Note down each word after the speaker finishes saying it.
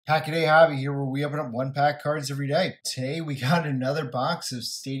Pack a Day Hobby here, where we open up one pack cards every day. Today we got another box of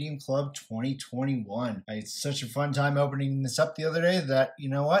Stadium Club 2021. I had such a fun time opening this up the other day that, you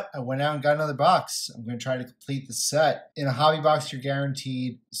know what, I went out and got another box. I'm going to try to complete the set. In a hobby box, you're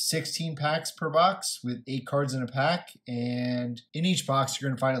guaranteed 16 packs per box with 8 cards in a pack. And in each box, you're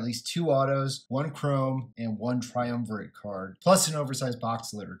going to find at least 2 autos, 1 chrome, and 1 triumvirate card, plus an oversized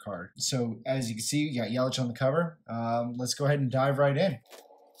box litter card. So as you can see, you got Yelich on the cover. Let's go ahead and dive right in.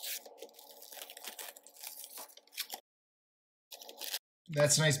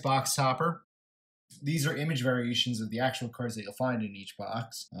 That's a nice box topper. These are image variations of the actual cards that you'll find in each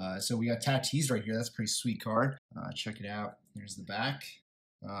box. So we got Tatis right here. That's a pretty sweet card. Check it out. Here's the back.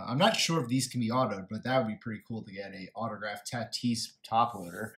 I'm not sure if these can be autoed, but that would be pretty cool to get a autographed Tatis top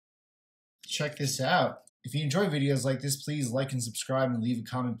loader. Check this out. If you enjoy videos like this, please like and subscribe and leave a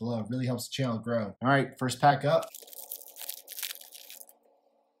comment below. It really helps the channel grow. All right, first pack up.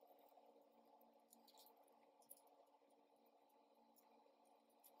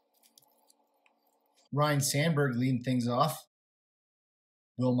 Ryan Sandberg leading things off.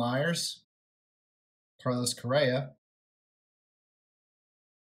 Will Myers. Carlos Correa.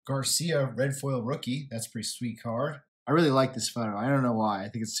 Garcia, red foil rookie. That's a pretty sweet card. I really like this photo. I don't know why. I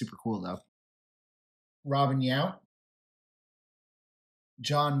think it's super cool, though. Robin Yount.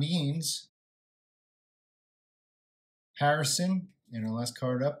 John Means. Harrison. And our last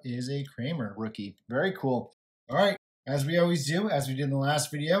card up is a Kramer rookie. Very cool. All right. As we always do, as we did in the last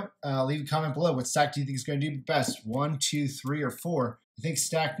video, leave a comment below. What stack do you think is going to do best? 1, 2, 3, or 4? I think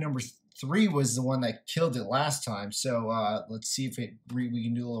stack number 3 was the one that killed it last time. So let's see if we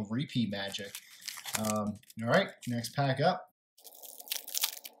can do a little repeat magic. All right, next pack up.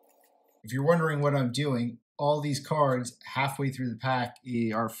 If you're wondering what I'm doing, all these cards halfway through the pack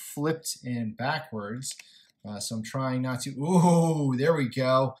are flipped and backwards. So I'm trying not to. Ooh, there we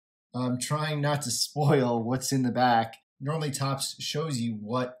go. I'm trying not to spoil what's in the back. Normally Topps shows you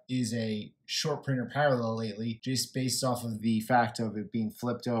what is a short print or parallel lately, just based off of the fact of it being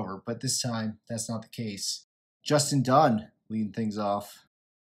flipped over. But this time, that's not the case. Justin Dunn leading things off.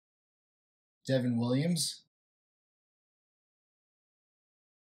 Devin Williams.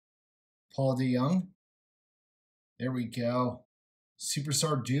 Paul DeYoung. There we go.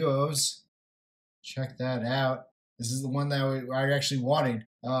 Superstar duos. Check that out. This is the one that I actually wanted.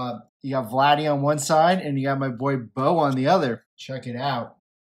 You got Vladdy on one side, and you got my boy Bo on the other. Check it out.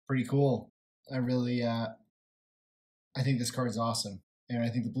 Pretty cool. I really, I think this card's awesome. And I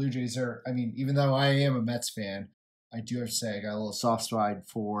think the Blue Jays are, I mean, even though I am a Mets fan, I do have to say I got a little soft spot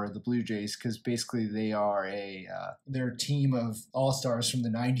for the Blue Jays because basically they are they're a team of all-stars from the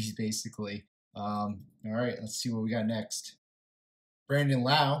 90s, basically. All right, let's see what we got next. Brandon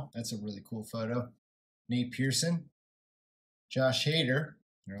Lau. That's a really cool photo. Nate Pearson. Josh Hader.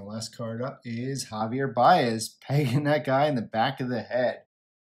 And our last card up is Javier Baez, pegging that guy in the back of the head.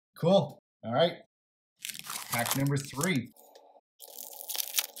 Cool. All right. Pack number 3.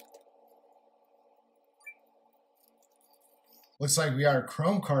 Looks like we got a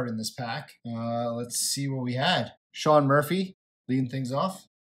chrome card in this pack. Let's see what we had. Sean Murphy leading things off.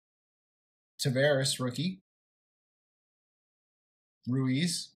 Tavares, rookie.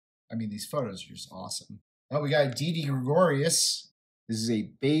 Ruiz. I mean, these photos are just awesome. Oh, we got Didi Gregorius. This is a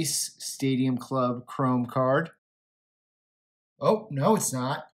base Stadium Club chrome card. Oh, no, it's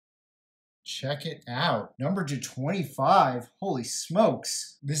not. Check it out. Number to 25. Holy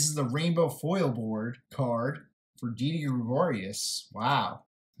smokes. This is the Rainbow Foilboard card for Didi Gregorius. Wow.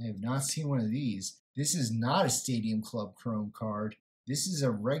 I have not seen one of these. This is not a Stadium Club chrome card. This is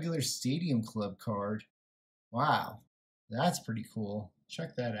a regular Stadium Club card. Wow. That's pretty cool.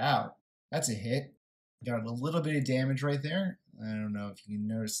 Check that out. That's a hit. Got a little bit of damage right there. I don't know if you can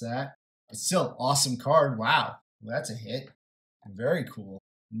notice that. But still, awesome card. Wow. Well, that's a hit. Very cool.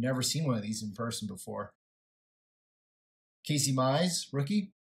 Never seen one of these in person before. Casey Mize,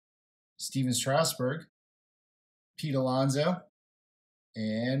 rookie. Steven Strasburg. Pete Alonso.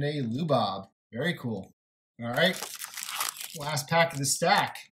 And a Lubob. Very cool. All right. Last pack of the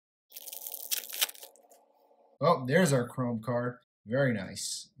stack. Oh, there's our chrome card. Very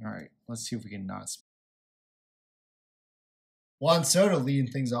nice. All right. Let's see if we can not. Juan Soto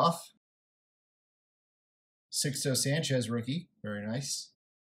leading things off. Sixto Sanchez, rookie. Very nice.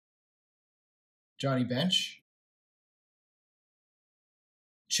 Johnny Bench.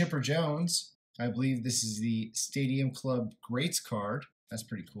 Chipper Jones. I believe this is the Stadium Club Greats card. That's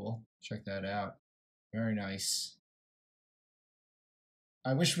pretty cool. Check that out. Very nice.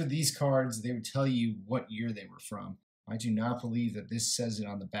 I wish with these cards they would tell you what year they were from. I do not believe that this says it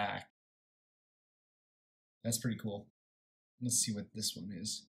on the back. That's pretty cool. Let's see what this one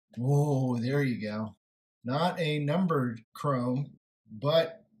is. Whoa, there you go. Not a numbered chrome,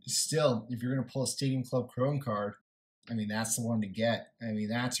 but still, if you're going to pull a Stadium Club Chrome card, I mean, that's the one to get. I mean,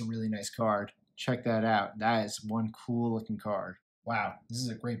 that's a really nice card. Check that out. That is one cool looking card. Wow, this is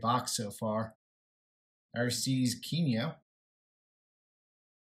a great box so far. Aristides Quino,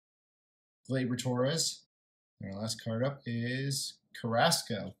 Gleyber Torres, and our last card up is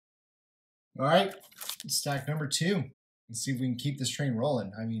Carrasco. All right, stack number 2. Let's see if we can keep this train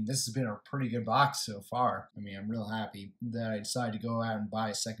rolling. I mean, this has been a pretty good box so far. I mean, I'm real happy that I decided to go out and buy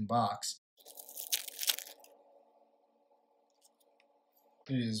a second box.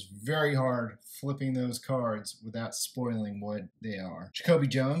 It is very hard flipping those cards without spoiling what they are. Jacoby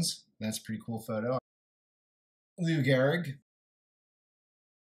Jones, that's a pretty cool photo. Lou Gehrig.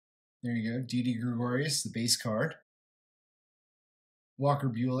 There you go. Didi Gregorius, the base card. Walker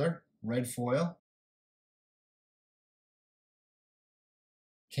Buehler, red foil.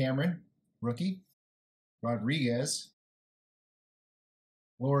 Cameron, rookie. Rodriguez.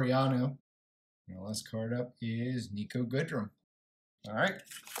 Laureano. And the last card up is Nico Goodrum. All right,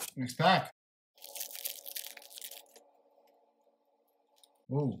 next pack.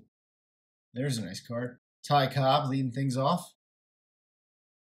 Oh, there's a nice card. Ty Cobb leading things off.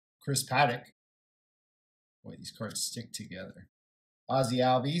 Chris Paddock. Boy, these cards stick together. Ozzy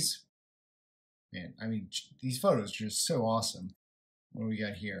Albies. Man, I mean, these photos are just so awesome. What do we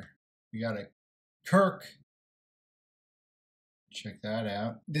got here? We got a Kirk. Check that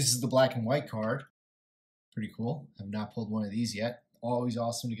out. This is the black and white card. Pretty cool. I've not pulled one of these yet. Always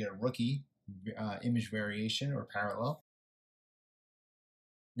awesome to get a rookie image variation or parallel.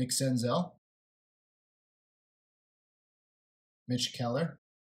 Nick Senzel. Mitch Keller.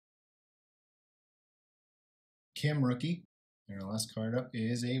 Kim, rookie. And our last card up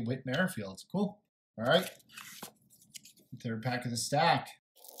is a Whit Merrifield. Cool. All right. Third pack of the stack.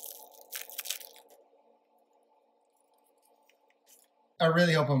 I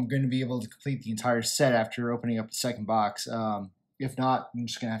really hope I'm going to be able to complete the entire set after opening up the second box. If not, I'm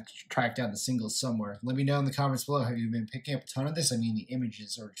just going to have to track down the singles somewhere. Let me know in the comments below. Have you been picking up a ton of this? I mean, the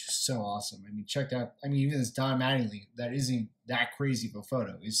images are just so awesome. I mean, check out, I mean, even this Don Mattingly, that isn't that crazy of a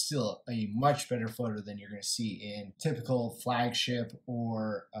photo, is still a much better photo than you're going to see in typical flagship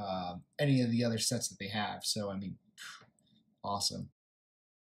or any of the other sets that they have. So, I mean, awesome.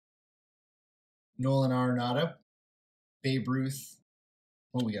 Nolan Arenado, Babe Ruth.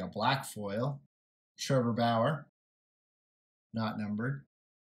 Oh, we got a black foil. Trevor Bauer, not numbered.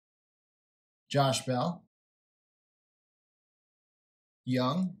 Josh Bell.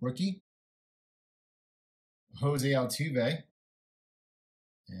 Young, rookie. Jose Altuve.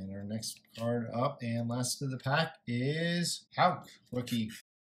 And our next card up and last of the pack is Houck, rookie.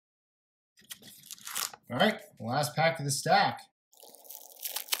 All right, last pack of the stack.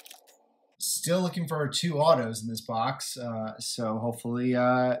 Still looking for our 2 autos in this box, so hopefully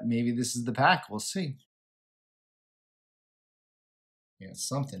maybe this is the pack. We'll see. We got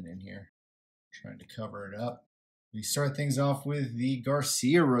something in here. Trying to cover it up. We start things off with the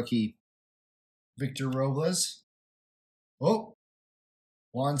Garcia rookie. Victor Robles. Oh,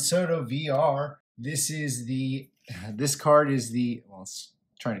 Juan Soto VR. This card is the, well, it's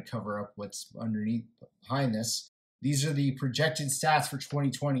trying to cover up what's underneath behind this. These are the projected stats for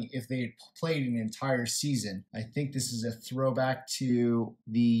 2020 if they had played an entire season. I think this is a throwback to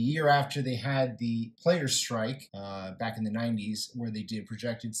the year after they had the player strike back in the 90s, where they did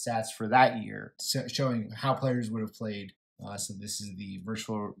projected stats for that year, showing how players would have played. So this is the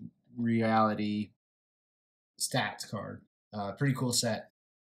virtual reality stats card. Pretty cool set.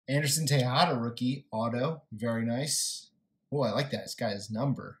 Anderson Tejada rookie auto, very nice. Oh, I like that. This guy's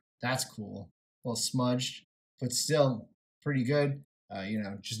number. That's cool. A little smudged, but still pretty good. You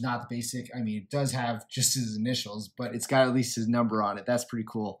know, just not the basic. I mean, it does have just his initials, but it's got at least his number on it. That's pretty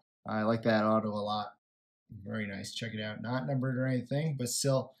cool. I like that auto a lot. Very nice. Check it out. Not numbered or anything, but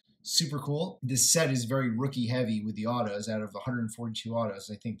still super cool. This set is very rookie heavy with the autos. Out of 142 autos,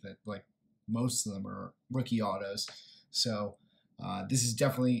 I think that like most of them are rookie autos. So this is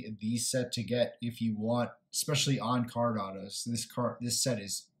definitely the set to get if you want, especially on-card autos. This set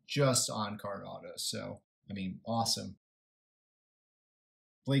is just on-card autos. So, I mean, awesome.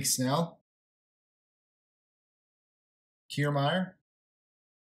 Blake Snell. Kiermaier.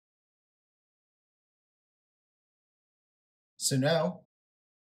 Sano.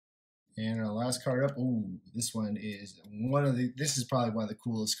 And our last card up, ooh, this one is this is probably one of the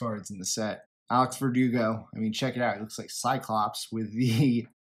coolest cards in the set. Alex Verdugo. I mean, check it out. It looks like Cyclops with the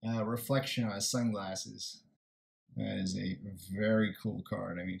reflection on his sunglasses. That is a very cool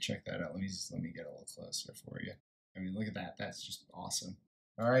card. I mean, check that out. Let me get a little closer for you. I mean, look at that. That's just awesome.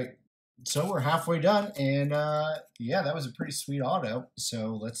 All right. So we're halfway done, and yeah, that was a pretty sweet auto.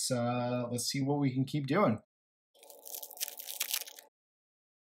 So let's see what we can keep doing.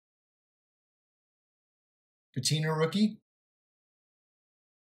 Patina rookie.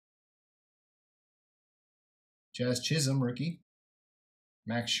 Jazz Chisholm rookie.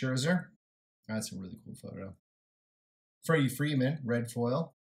 Max Scherzer. That's a really cool photo. Freddie Freeman, red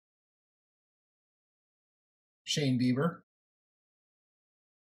foil. Shane Bieber.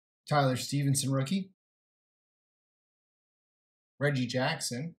 Tyler Stevenson rookie. Reggie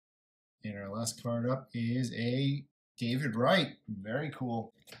Jackson. And our last card up is a David Wright. Very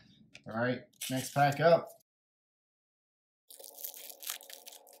cool. All right, next pack up.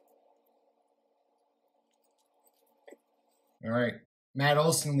 All right, Matt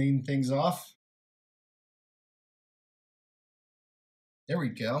Olson leading things off. There we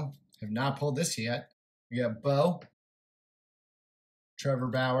go. Have not pulled this yet. We got Bo, Trevor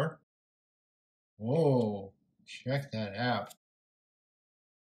Bauer. Whoa, check that out.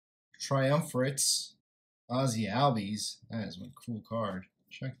 Triumphrates, Ozzy Albies. That is one cool card.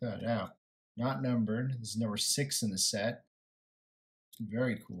 Check that out. Not numbered. This is number 6 in the set.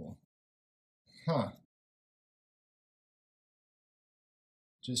 Very cool. Huh.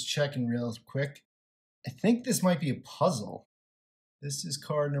 Just checking real quick. I think this might be a puzzle. This is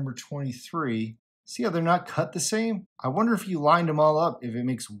card number 23. See how they're not cut the same? I wonder if you lined them all up, if it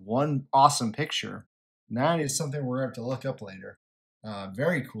makes one awesome picture. And that is something we're going to have to look up later.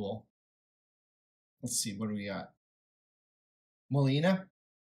 Very cool. Let's see, what do we got? Molina.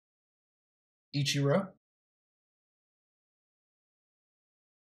 Ichiro.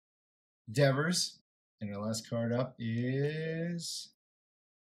 Devers. And our last card up is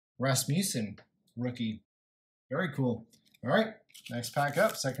Rasmussen, rookie. Very cool. All right, next pack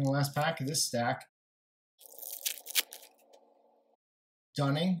up. Second to last pack of this stack.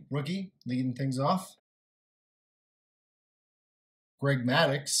 Dunning, rookie, leading things off. Greg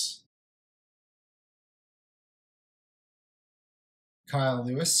Maddux. Kyle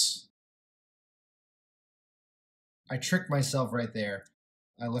Lewis. I tricked myself right there.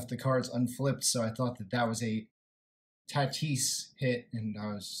 I left the cards unflipped, so I thought that that was a Tatis hit, and I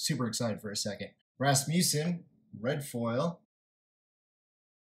was super excited for a second. Rasmussen, red foil.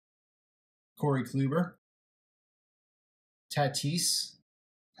 Corey Kluber. Tatis.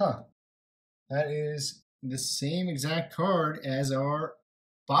 Huh. That is the same exact card as our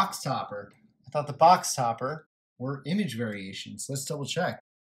box topper. I thought the box topper were image variations. Let's double check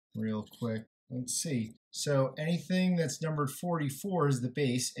real quick. Let's see. So anything that's numbered 44 is the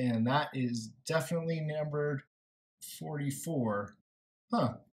base, and that is definitely numbered 44.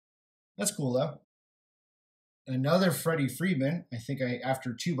 Huh. That's cool, though. Another Freddie Freeman. I think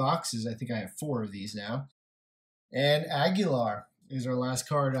after 2 boxes, I think I have 4 of these now. And Aguilar is our last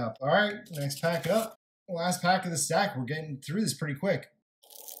card up. All right, next pack up. Last pack of the stack. We're getting through this pretty quick.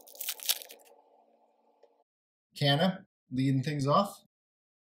 Canna leading things off.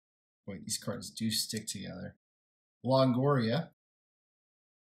 Wait, these cards do stick together. Longoria.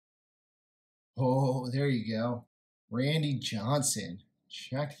 Oh, there you go. Randy Johnson.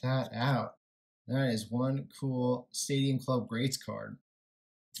 Check that out. That is one cool Stadium Club Greats card.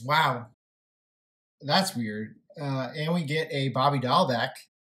 Wow. That's weird. And we get a Bobby Dahlbeck.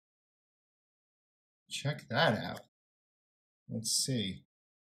 Check that out. Let's see.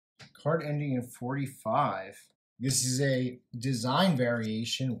 Card ending in 45. This is a design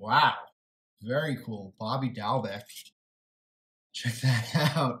variation. Wow. Very cool. Bobby Dahlbeck. Check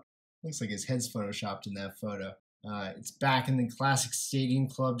that out. Looks like his head's photoshopped in that photo. It's back in the classic Stadium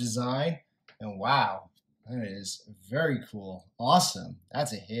Club design. And wow, that is very cool. Awesome.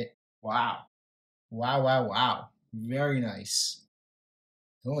 That's a hit. Wow. Wow, wow, wow. Very nice.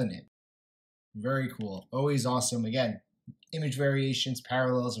 Killing it. Very cool. Always awesome. Again, image variations,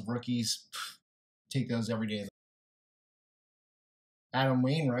 parallels of rookies. Take those every day. Adam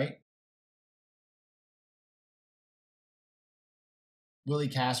Wainwright. Willie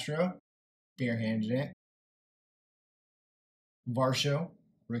Castro. Barehanded it. Varsho.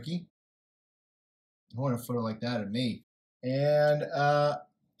 Rookie. I want a photo like that of me. And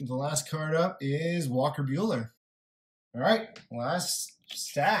the last card up is Walker Buehler. All right, last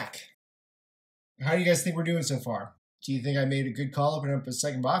stack. How do you guys think we're doing so far? Do you think I made a good call opening up a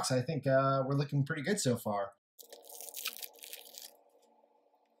second box? I think we're looking pretty good so far.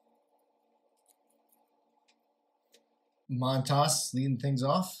 Montas leading things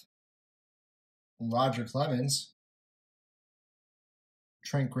off. Roger Clemens.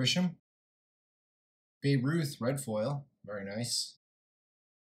 Trent Grisham. Babe Ruth, red foil. Very nice.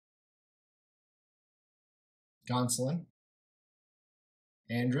 Gonsolin.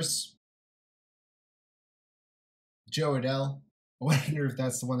 Andrus, Joe Adele. I wonder if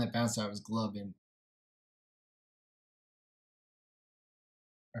that's the one that bounced out of his glove in.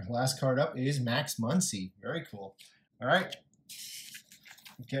 Our last card up is Max Muncy. Very cool. All right.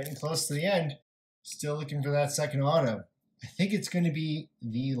 Getting close to the end. Still looking for that second auto. I think it's going to be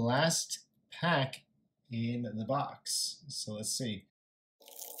the last pack in the box. So let's see.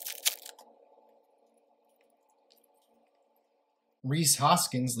 Reese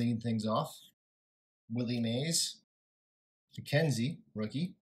Hoskins leading things off. Willie Mays. McKenzie,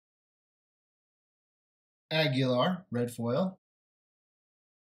 rookie. Aguilar, red foil.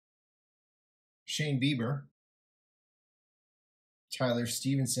 Shane Bieber. Tyler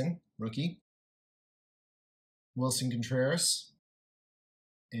Stevenson, rookie. Wilson Contreras.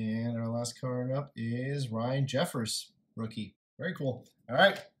 And our last card up is Ryan Jeffers, rookie. Very cool. All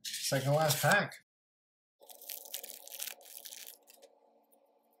right, second to last pack.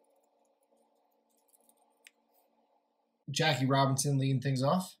 Jackie Robinson leading things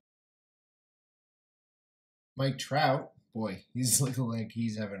off. Mike Trout. Boy, he's looking like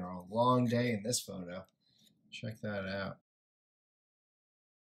he's having a long day in this photo. Check that out.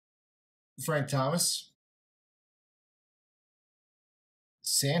 Frank Thomas.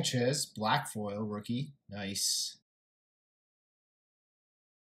 Sanchez, black foil, rookie. Nice.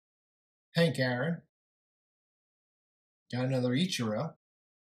 Hank Aaron. Got another Ichiro.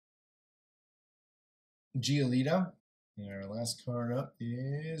 Giolito. And our last card up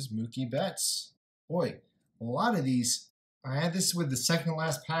is Mookie Betts. Boy, a lot of these. I had this with the second to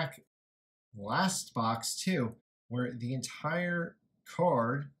last pack last box too, where the entire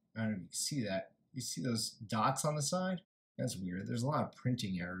card, I don't know if you can see that. You see those dots on the side? That's weird. There's a lot of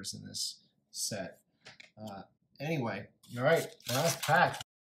printing errors in this set. Anyway, all right, last pack.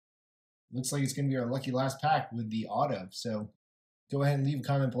 Looks like it's going to be our lucky last pack with the auto. So go ahead and leave a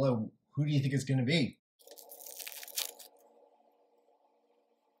comment below. Who do you think it's going to be?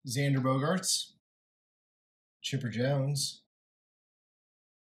 Xander Bogaerts, Chipper Jones,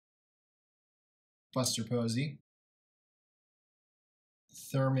 Buster Posey,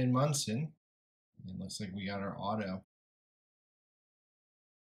 Thurman Munson, and looks like we got our auto.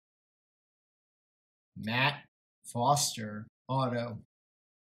 Matt Foster auto.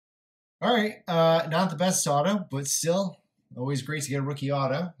 All right, not the best auto, but still always great to get a rookie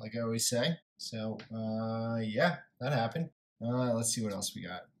auto, like I always say. So yeah, that happened. Let's see what else we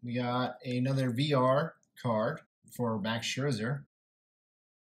got. We got another VR card for Max Scherzer,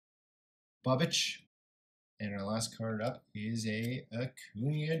 Bubbich, and our last card up is a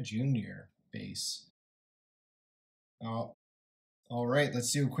Acuna Jr. base. All right,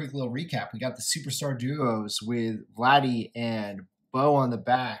 let's do a quick little recap. We got the Superstar Duos with Vladdy and Bo on the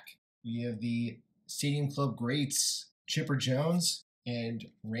back. We have the Stadium Club Greats, Chipper Jones and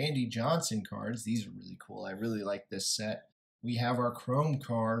Randy Johnson cards. These are really cool. I really like this set. We have our Chrome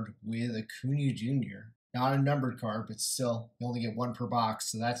card with Acuna Jr. Not a numbered card, but still, you only get one per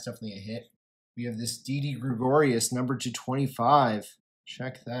box, so that's definitely a hit. We have this Didi Gregorius, number 225.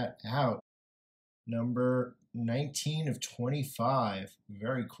 Check that out. Number 19 of 25.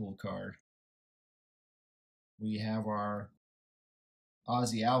 Very cool card. We have our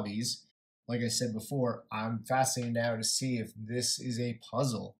Ozzy Albies. Like I said before, I'm fascinated now to see if this is a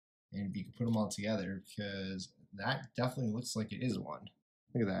puzzle and if you can put them all together, because that definitely looks like it is one.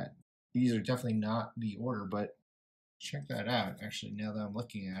 Look at that. These are definitely not the order, but check that out. Actually, now that I'm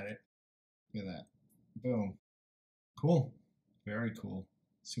looking at it, look at that. Boom. Cool. Very cool.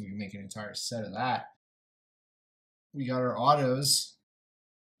 So we can make an entire set of that. We got our autos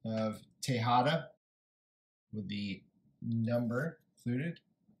of Tejada with the number included.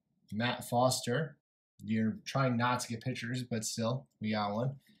 Matt Foster. You're trying not to get pictures, but still, we got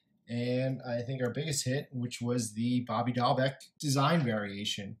one. And I think our biggest hit, which was the Bobby Dahlbeck design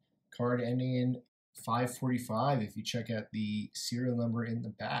variation. Card ending in 545 if you check out the serial number in the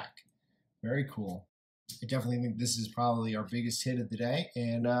back. Very cool. I definitely think this is probably our biggest hit of the day.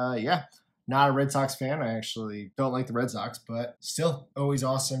 And yeah, not a Red Sox fan. I actually don't like the Red Sox, but still always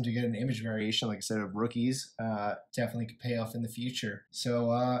awesome to get an image variation, like I said, of rookies. Definitely could pay off in the future.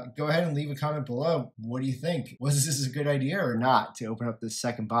 So go ahead and leave a comment below. What do you think? Was this a good idea or not to open up this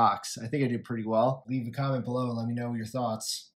second box? I think I did pretty well. Leave a comment below and let me know your thoughts.